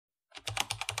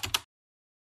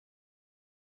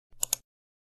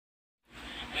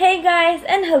Hey guys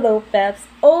and hello peps,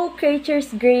 all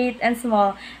creatures great and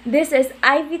small. This is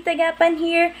Ivy Tagapan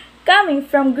here, coming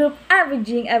from group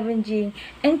Abunjing-Abunjing,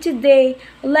 and today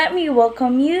let me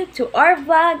welcome you to our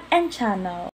vlog and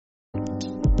channel.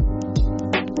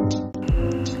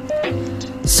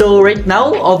 So right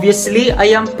now, obviously,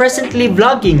 I am presently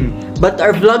vlogging, but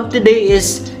our vlog today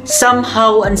is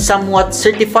somehow and somewhat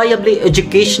certifiably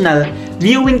educational,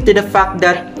 viewing to the fact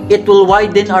that it will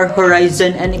widen our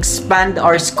horizon and expand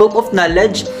our scope of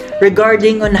knowledge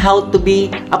regarding on how to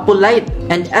be a polite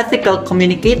and ethical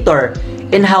communicator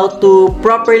and how to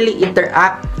properly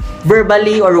interact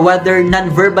verbally or whether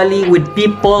non-verbally with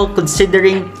people,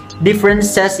 considering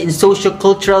differences in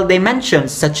socio-cultural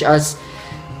dimensions such as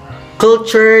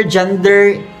culture,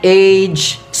 gender,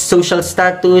 age, social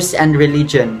status, and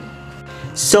religion.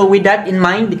 So with that in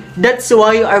mind, that's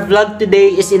why our vlog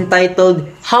today is entitled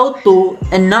How to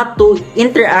and Not to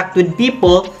Interact with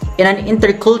People in an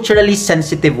Interculturally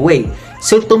Sensitive Way.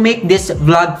 So to make this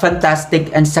vlog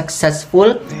fantastic and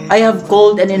successful, I have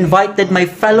called and invited my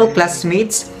fellow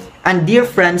classmates and dear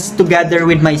friends together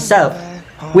with myself.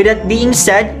 With that being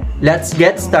said, let's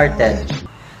get started.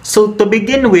 So to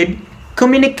begin with,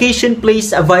 communication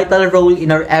plays a vital role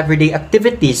in our everyday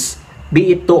activities,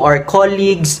 be it to our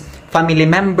colleagues, family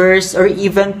members, or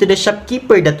even to the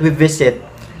shopkeeper that we visit.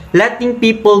 Letting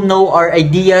people know our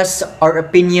ideas, our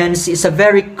opinions is a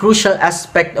very crucial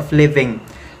aspect of living.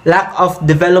 Lack of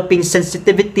developing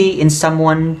sensitivity in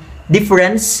someone's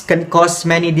difference can cause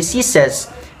many diseases.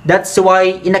 That's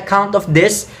why, in account of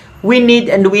this, we need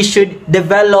and we should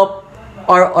develop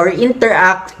or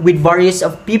interact with various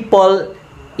of people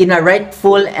in a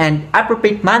rightful and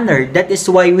appropriate manner. That is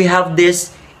why we have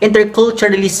this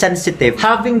interculturally sensitive.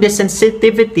 Having this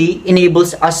sensitivity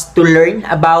enables us to learn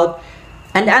about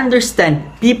and understand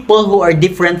people who are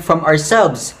different from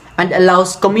ourselves and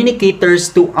allows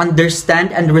communicators to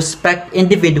understand and respect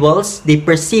individuals they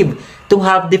perceive to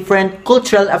have different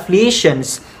cultural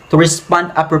affiliations, to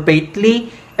respond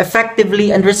appropriately,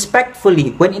 effectively, and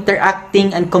respectfully when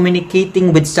interacting and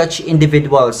communicating with such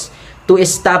individuals, to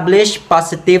establish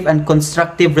positive and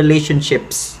constructive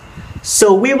relationships.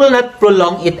 So we will not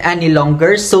prolong it any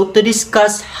longer. So to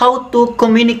discuss how to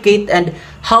communicate and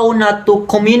how not to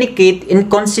communicate in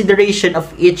consideration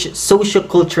of each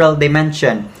socio-cultural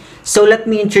dimension. So let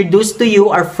me introduce to you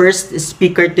our first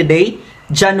speaker today,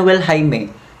 Johnweil Jayme.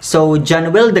 So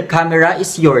Johnweil, the camera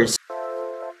is yours.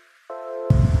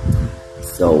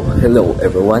 So hello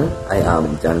everyone, I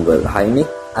am Johnweil Jayme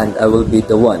and I will be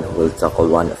the one who will tackle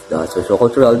one of the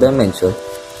socio-cultural dimensions,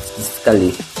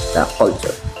 specifically the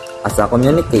culture. As a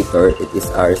communicator, it is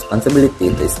our responsibility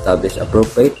to establish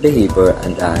appropriate behavior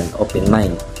and an open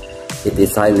mind. It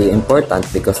is highly important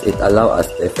because it allows us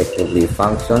to effectively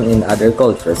function in other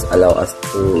cultures, allow us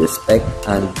to respect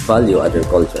and value other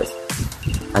cultures,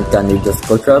 and can reduce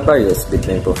cultural barriers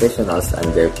between professionals and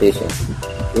their patients.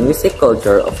 When we say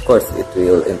culture, of course, it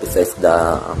will emphasize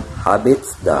the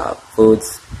habits, the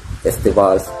foods,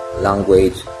 festivals,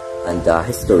 language, and the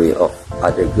history of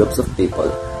other groups of people.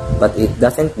 But it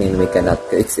doesn't mean we cannot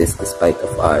coexist despite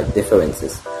of our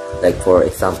differences. Like for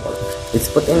example,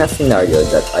 let's put in a scenario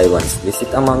that I once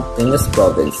visit a mountainous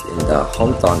province in the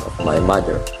hometown of my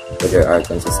mother, where there are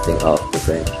consisting of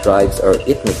different tribes or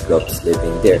ethnic groups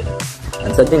living there.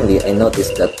 And suddenly I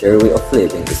noticed that their way of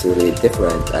living is really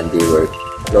different and they wear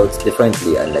clothes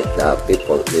differently unlike the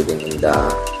people living in the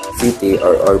city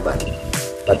or urban.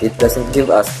 But it doesn't give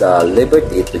us the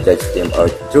liberty to judge them or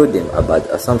throw them a bad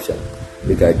assumption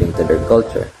regarding to their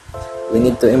culture. We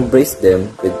need to embrace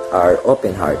them with our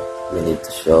open heart. We need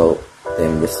to show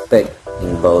them respect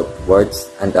in both words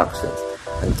and actions,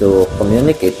 and to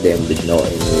communicate them with no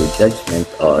any judgment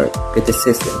or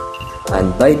criticism. And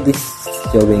by this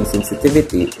showing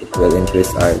sensitivity, it will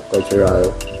increase our cultural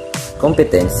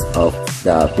competence of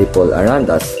the people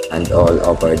around us and all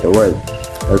over the world,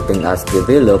 helping us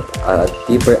develop a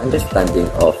deeper understanding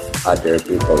of other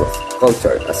people's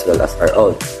culture as well as our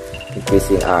own,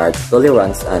 increasing our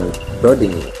tolerance and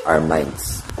broadening our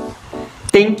minds.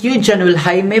 Thank you, Johnweil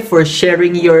Jayme, for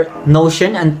sharing your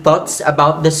notion and thoughts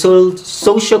about the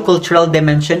socio-cultural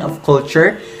dimension of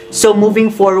culture. So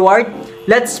moving forward,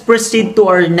 let's proceed to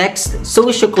our next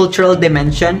socio-cultural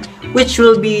dimension, which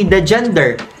will be the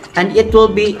gender, and it will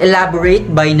be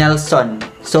elaborated by Nelson.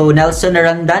 So Nelson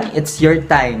Narandan, it's your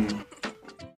time.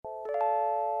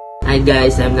 Hi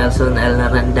guys, I'm Nelson L.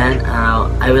 Narandan.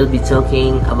 I will be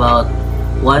talking about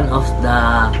one of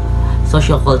the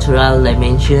socio-cultural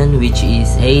dimension, which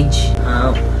is age.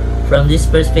 From this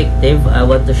perspective, I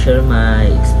want to share my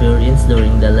experience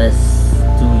during the last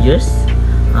 2 years.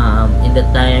 In the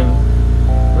time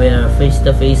where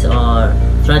face-to-face or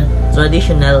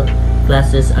traditional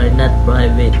classes are not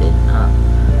prohibited.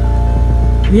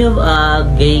 We have a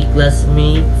gay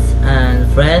classmates and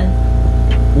friend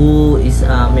who is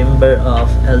a member of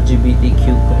LGBTQ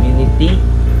community.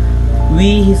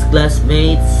 We, his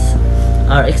classmates,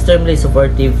 are extremely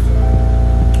supportive.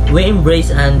 We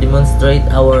embrace and demonstrate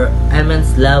our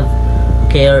immense love,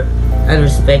 care, and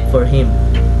respect for him,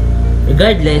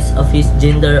 regardless of his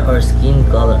gender or skin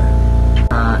color.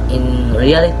 In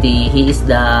reality, he is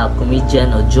the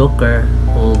comedian or joker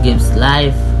who gives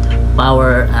life,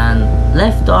 power, and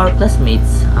life to our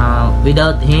classmates.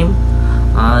 Without him,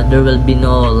 there will be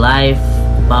no life,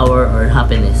 power, or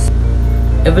happiness.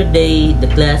 Every day, the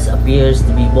class appears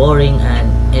to be boring and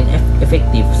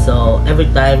ineffective, so every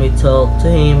time we talk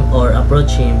to him or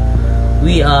approach him,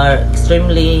 we are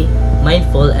extremely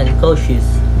mindful and cautious.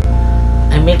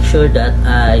 I make sure that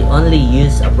I only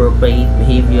use appropriate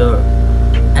behavior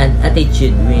and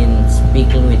attitude when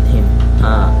speaking with him.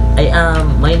 I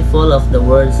am mindful of the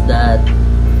words that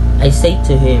I say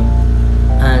to him,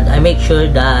 and I make sure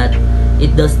that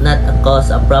it does not cause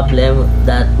a problem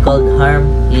that could harm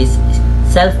his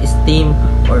self-esteem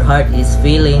or hurt his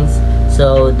feelings,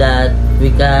 so that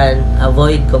we can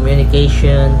avoid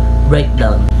communication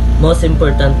breakdown. Most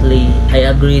importantly, I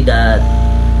agree that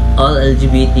all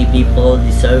LGBT people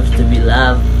deserve to be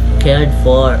loved, cared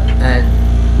for, and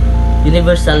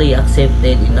universally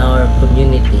accepted in our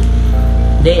community.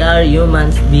 They are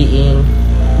human beings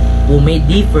who may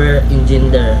differ in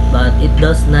gender, but it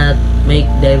does not make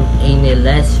them any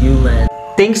less human.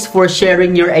 Thanks for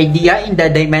sharing your idea in the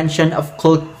dimension of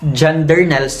gender,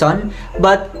 Nelson.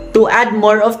 But to add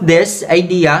more of this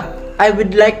idea, I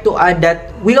would like to add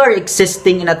that we are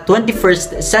existing in a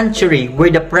 21st century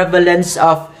where the prevalence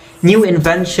of new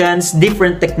inventions,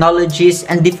 different technologies,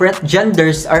 and different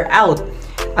genders are out.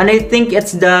 And I think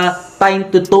it's the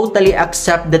time to totally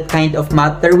accept that kind of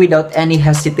matter without any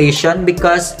hesitation,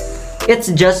 because it's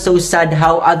just so sad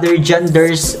how other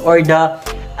genders or the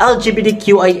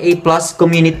LGBTQIA+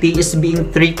 community is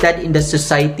being treated in the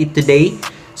society today.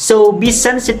 So be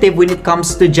sensitive when it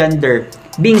comes to gender.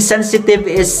 Being sensitive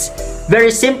is very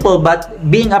simple,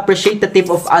 but being appreciative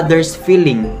of others'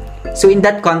 feeling. So in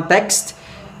that context,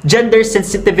 gender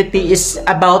sensitivity is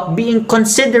about being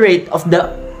considerate of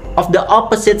the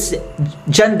opposite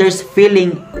gender's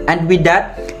feeling, and with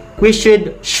that, we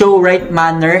should show right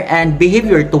manner and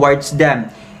behavior towards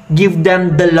them. Give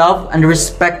them the love and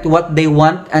respect what they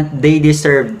want and they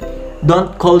deserve.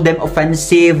 Don't call them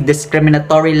offensive,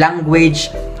 discriminatory language,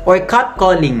 or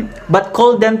catcalling, but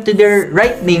call them to their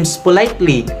right names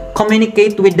politely.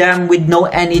 Communicate with them with no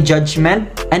any judgment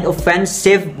and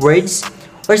offensive words,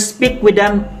 or speak with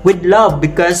them with love,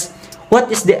 because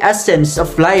what is the essence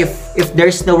of life if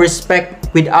there's no respect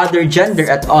with other gender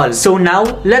at all? So now,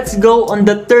 let's go on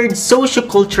the third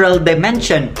socio-cultural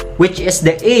dimension, which is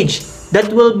the age,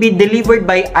 that will be delivered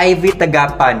by Ivy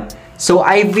Tagapan. So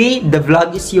Ivy, the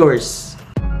vlog is yours.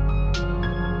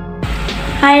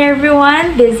 Hi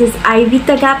everyone, this is Ivy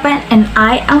Tagapan and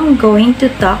I am going to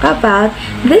talk about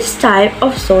this type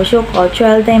of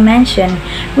socio-cultural dimension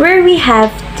where we have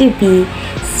to be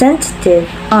sensitive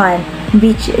on,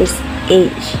 which is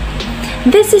age.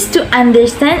 This is to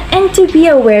understand and to be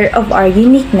aware of our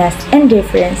uniqueness and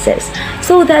differences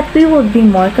so that we will be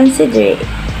more considerate.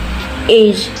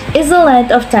 Age is the length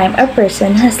of time a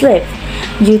person has lived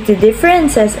due to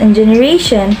differences in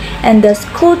generation and thus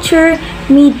culture,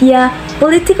 media,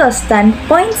 political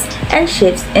standpoints, and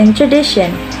shifts in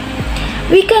tradition.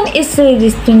 We can easily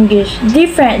distinguish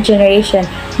different generations,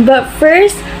 but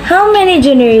first, how many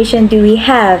generations do we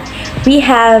have? We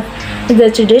have the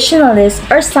traditionalist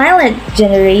or silent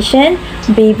generation,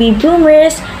 baby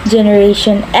boomers,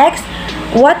 Generation X,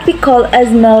 what we call as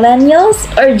millennials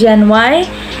or Gen Y,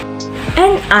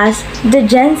 and us, the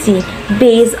Gen Z,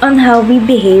 based on how we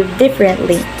behave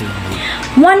differently.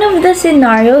 One of the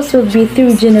scenarios will be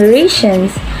through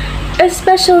generations,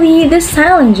 especially the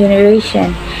silent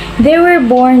generation. They were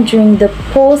born during the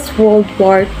post-World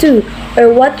War II,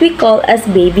 or what we call as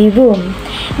baby boom.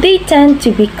 They tend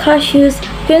to be cautious,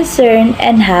 concerned,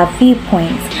 and have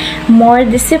viewpoints, more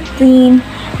disciplined,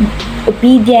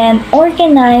 obedient,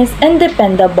 organized, and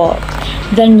dependable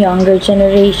than younger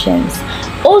generations.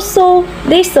 Also,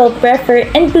 they still prefer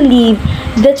and believe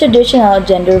the traditional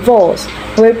gender roles,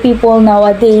 where people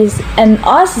nowadays and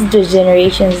us, the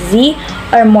Generation Z,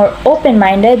 are more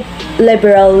open-minded,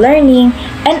 liberal learning,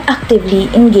 and actively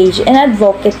engaged in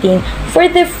advocating for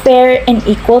the fair and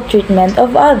equal treatment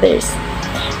of others.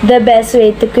 The best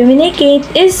way to communicate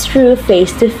is through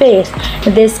face-to-face.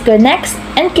 This connects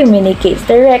and communicates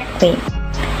directly.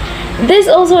 This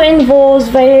also involves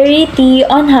variety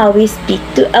on how we speak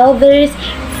to elders,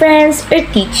 friends, or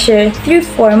teachers through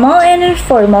formal and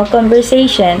informal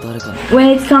conversation. When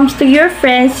it comes to your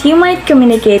friends, you might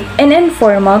communicate in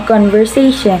informal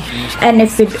conversation. And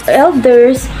if with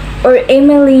elders or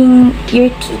emailing your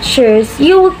teachers,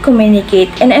 you will communicate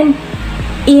in an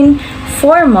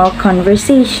informal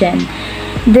conversation.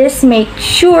 This makes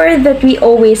sure that we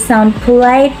always sound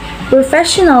polite,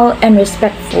 professional, and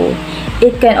respectful.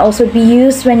 It can also be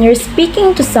used when you're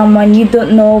speaking to someone you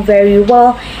don't know very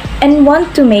well and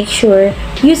want to make sure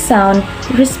you sound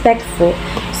respectful.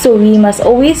 So we must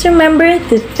always remember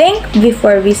to think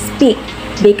before we speak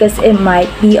because it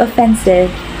might be offensive.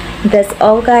 That's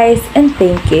all, guys, and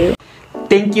thank you.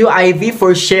 Thank you, Ivy,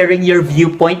 for sharing your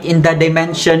viewpoint in the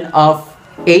dimension of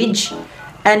age.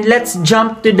 And let's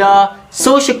jump to the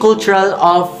sociocultural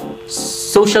of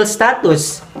social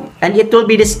status. And it will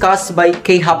be discussed by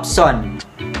Kay Hapson.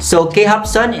 So, Kay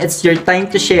Hapson, it's your time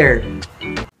to share.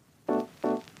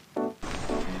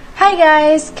 Hi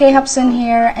guys, Kay Hapson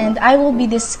here, and I will be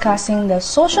discussing the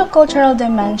social-cultural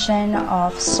dimension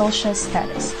of social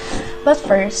status. But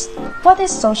first, what is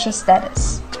social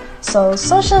status? So,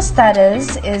 social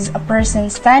status is a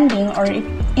person's standing or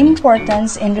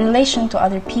importance in relation to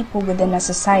other people within a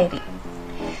society.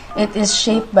 It is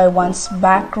shaped by one's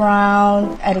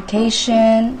background,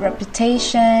 education,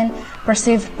 reputation,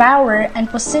 perceived power, and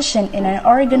position in an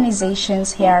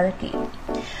organization's hierarchy.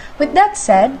 With that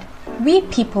said, we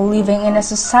people living in a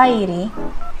society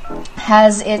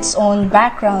has its own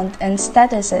background and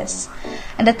statuses,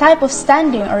 and the type of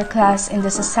standing or class in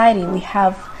the society we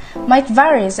have might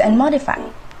vary and modify.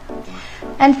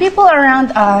 And people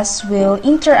around us will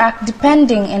interact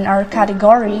depending on our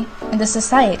category in the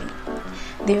society.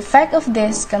 The effect of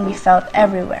this can be felt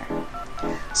everywhere.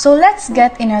 So let's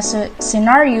get in a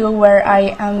scenario where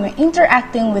I am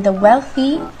interacting with a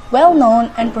wealthy, well-known,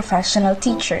 and professional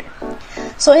teacher.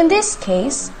 So in this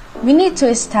case, we need to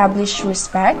establish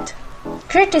respect,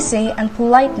 courtesy, and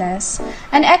politeness,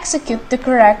 and execute the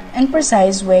correct and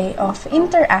precise way of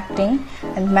interacting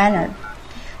and manner.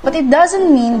 But it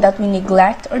doesn't mean that we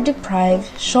neglect or deprive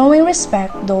showing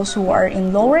respect those who are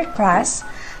in lower class,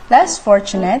 less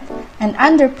fortunate, and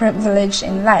underprivileged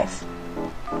in life.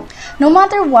 No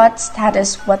matter what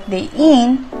status what they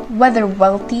in, whether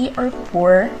wealthy or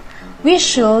poor, we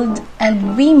should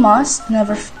and we must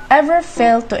never ever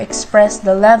fail to express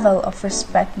the level of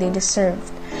respect they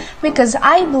deserve. Because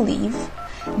I believe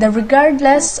that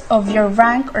regardless of your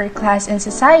rank or class in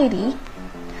society,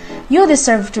 you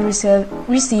deserve to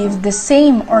receive the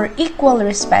same or equal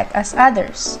respect as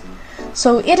others.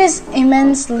 So it is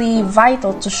immensely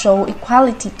vital to show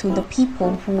equality to the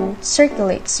people who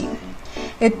circulates you.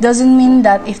 It doesn't mean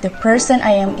that if the person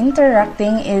I am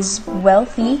interacting is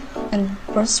wealthy and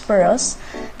prosperous,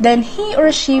 then he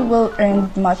or she will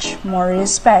earn much more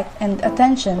respect and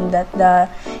attention than the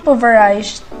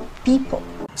impoverished people.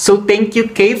 So thank you,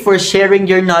 Kay, for sharing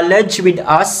your knowledge with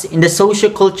us in the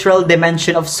socio-cultural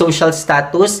dimension of social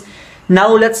status.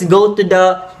 Now let's go to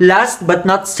the last but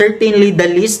not certainly the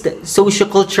least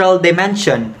socio-cultural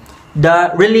dimension,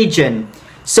 the religion.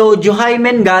 So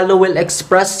Haimen Galo will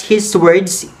express his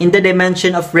words in the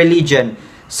dimension of religion.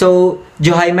 So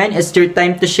Haimen, it's your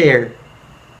time to share.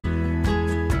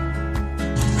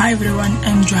 Hi everyone,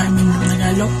 I'm Haimen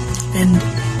Galo, and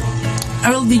I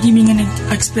will be giving an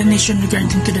explanation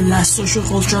regarding to the last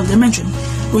socio-cultural dimension,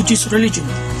 which is religion.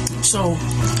 So,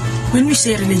 when we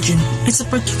say religion, it's a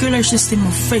particular system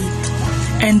of faith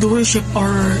and worship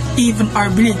or even our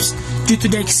beliefs. Due to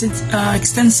the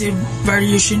extensive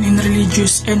variation in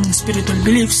religious and spiritual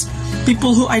beliefs,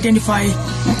 people who identify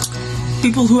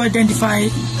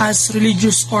as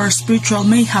religious or spiritual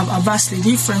may have a vastly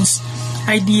different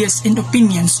ideas and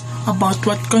opinions about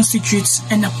what constitutes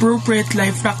an appropriate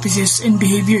life practices and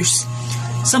behaviors.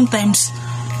 Sometimes,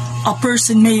 a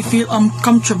person may feel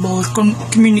uncomfortable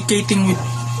communicating with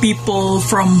people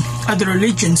from other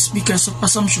religions because of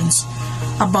assumptions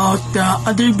about the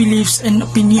other beliefs and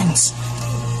opinions.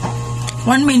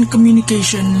 One main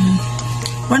communication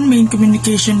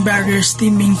barrier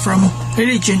stemming from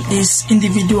religion is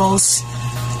individuals'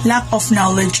 lack of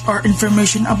knowledge or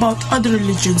information about other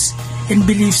religions and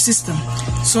belief system.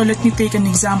 So let me take an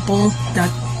example that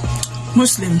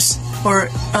Muslims or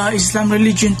Islam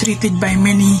religion treated by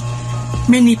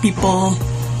many people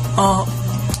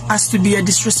as to be a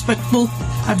disrespectful,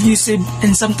 abusive,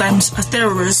 and sometimes a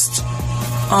terrorist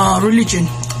religion.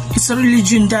 It's a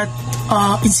religion that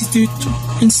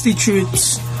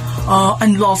institutes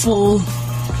unlawful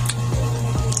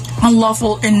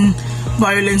and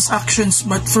violence actions.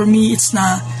 But for me, it's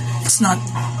not.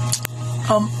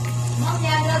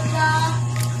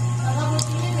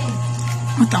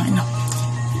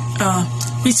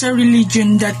 It's a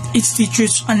religion that it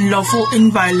teaches unlawful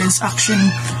and violence action,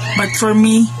 but for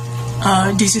me,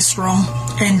 this is wrong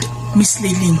and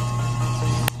misleading.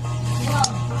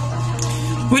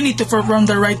 We need to perform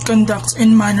the right conduct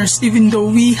and manners even though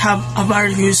we have a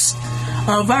various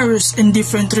in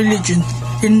different religion.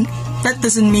 And that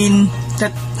doesn't mean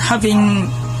that having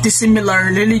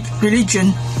dissimilar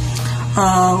religion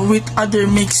with other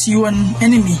makes you an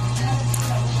enemy.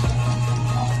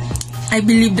 I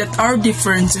believe that our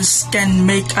differences can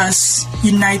make us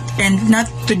unite and not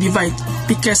to divide,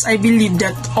 because I believe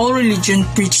that all religion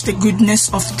preach the goodness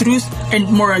of truth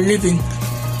and moral living,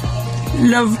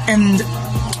 love and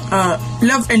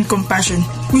compassion.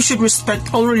 We should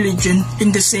respect all religion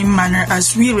in the same manner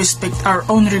as we respect our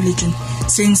own religion,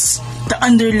 since the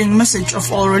underlying message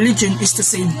of all religion is the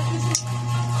same.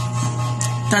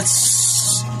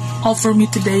 That's all for me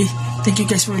today. Thank you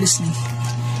guys for listening.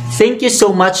 Thank you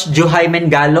so much,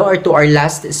 Haimen Galo, or to our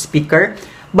last speaker.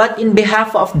 But in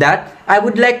behalf of that, I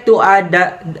would like to add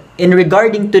that in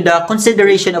regarding to the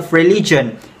consideration of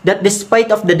religion, that despite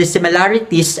of the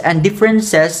dissimilarities and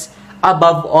differences,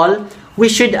 above all, we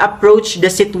should approach the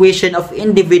situation of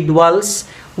individuals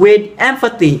with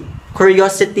empathy,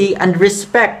 curiosity, and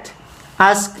respect.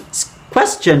 Ask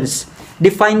questions,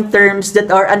 define terms that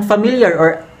are unfamiliar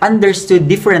or understood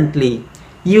differently.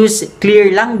 Use clear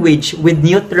language with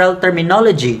neutral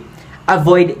terminology.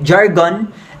 Avoid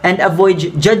jargon and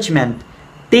avoid judgment.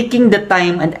 Taking the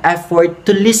time and effort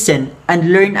to listen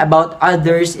and learn about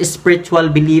others' spiritual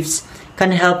beliefs can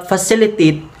help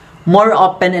facilitate more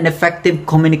open and effective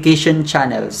communication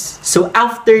channels. So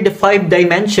after the 5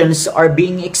 dimensions are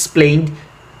being explained,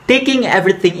 taking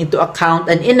everything into account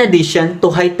and in addition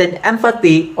to heightened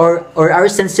empathy or our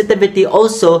sensitivity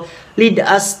also lead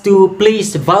us to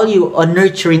place value on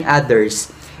nurturing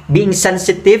others, being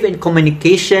sensitive in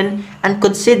communication and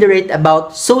considerate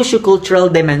about socio-cultural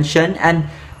dimension and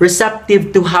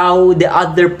receptive to how the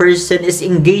other person is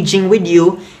engaging with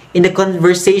you in the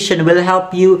conversation will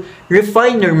help you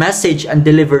refine your message and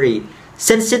delivery.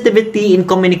 Sensitivity in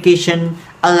communication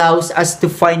allows us to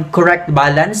find correct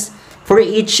balance for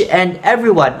each and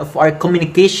every one of our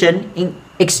communication in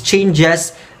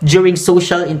exchanges during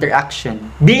social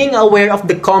interaction. Being aware of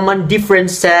the common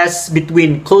differences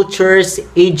between cultures,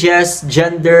 ages,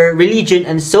 gender, religion,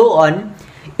 and so on,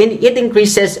 it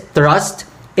increases trust,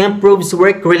 improves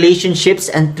work relationships,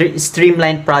 and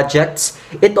streamline projects.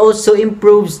 It also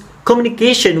improves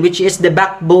communication, which is the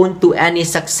backbone to any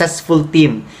successful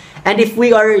team. And if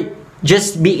we are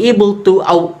just be able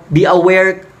to be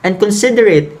aware and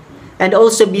considerate and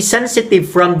also be sensitive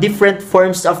from different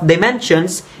forms of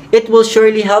dimensions, it will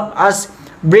surely help us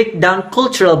break down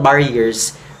cultural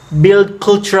barriers, build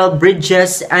cultural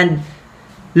bridges, and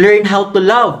learn how to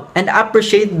love and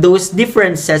appreciate those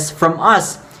differences from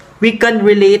us. We can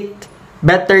relate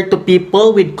better to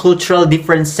people with cultural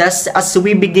differences as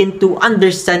we begin to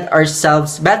understand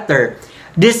ourselves better.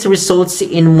 This results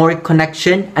in more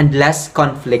connection and less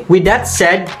conflict. With that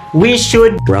said, we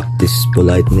should Practice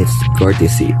politeness,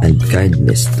 courtesy, and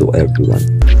kindness to everyone.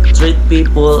 Treat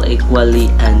people equally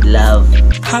and love.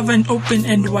 Have an open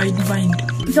and wide mind.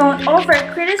 Don't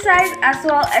over-criticize as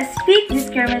well as speak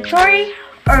discriminatory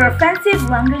or offensive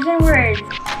language and words.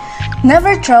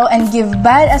 Never throw and give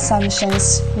bad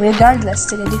assumptions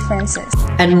regardless to the differences.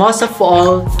 and most of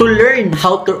all, to learn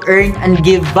how to earn and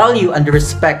give value and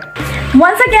respect.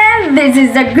 Once again, this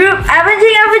is the group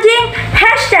abunjing-abunjing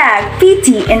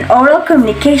 #PT in oral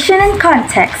communication and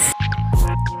context.